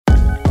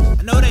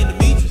I know it ain't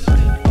Dmetrious.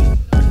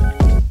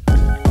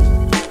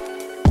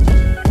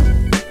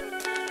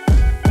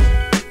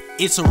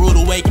 It's a rude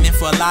awakening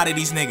for a lot of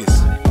these niggas.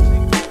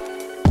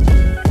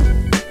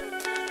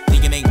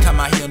 Thinking they can come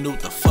out here and do what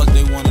the fuck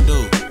they wanna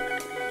do.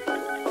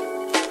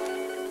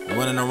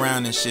 Running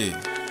around and shit.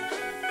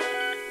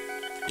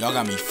 Y'all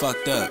got me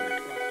fucked up.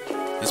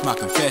 It's my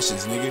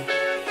confessions, nigga.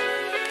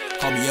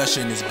 Call me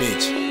Usher in this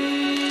bitch.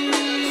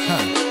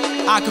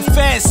 I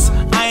confess,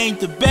 I ain't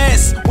the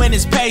best when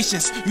it's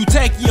patience. You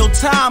take your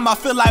time, I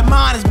feel like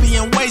mine is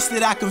being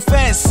wasted. I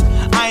confess,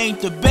 I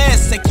ain't the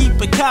best at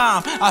keep it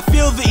calm. I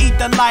feel the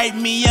ether light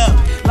me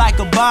up like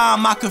a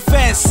bomb. I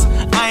confess,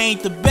 I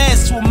ain't the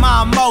best with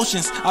my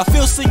emotions. I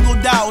feel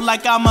singled out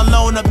like I'm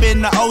alone up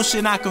in the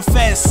ocean. I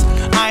confess,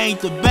 I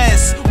ain't the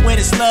best when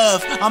it's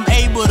love. I'm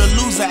able to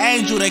lose an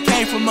angel that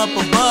came from up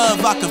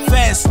above. I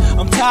confess,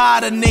 I'm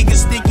tired of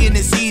niggas thinking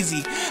it's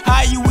easy.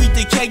 How you eat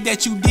the cake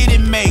that you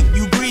didn't make?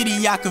 You greedy.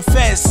 I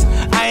confess,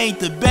 I ain't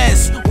the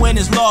best when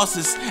it's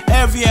losses.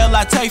 Every L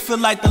I take feel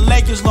like the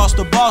Lakers lost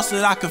to Boston.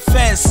 I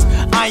confess,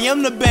 I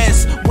am the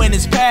best when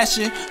it's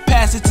passion.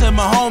 Pass it to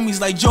my homies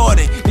like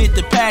Jordan did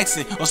to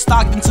Paxson, or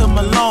Stockton to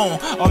Malone,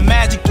 or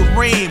Magic to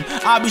Ream.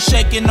 I be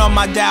shaking on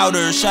my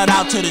doubters, shout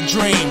out to the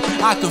dream.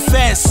 I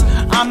confess,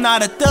 I'm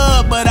not a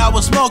thug, but I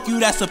will smoke you,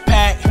 that's a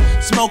pack.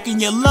 Smoke in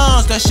your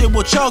lungs, that shit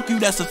will choke you,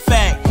 that's a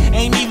fact.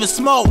 Ain't even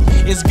smoke,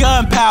 it's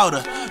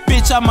gunpowder.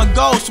 Bitch, I'm a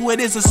ghost, what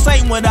is a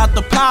saint without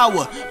the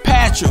power?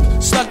 Patrick,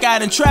 stuck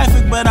out in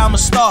traffic, but I'm a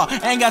star.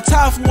 Ain't got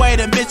time for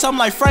waiting, bitch, I'm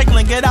like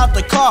Franklin, get out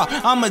the car.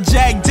 I'm a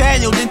Jack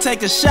Daniel, then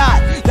take a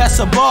shot, that's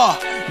a bar.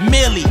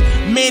 Millie,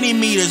 many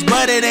meters,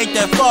 but it ain't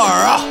that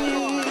far.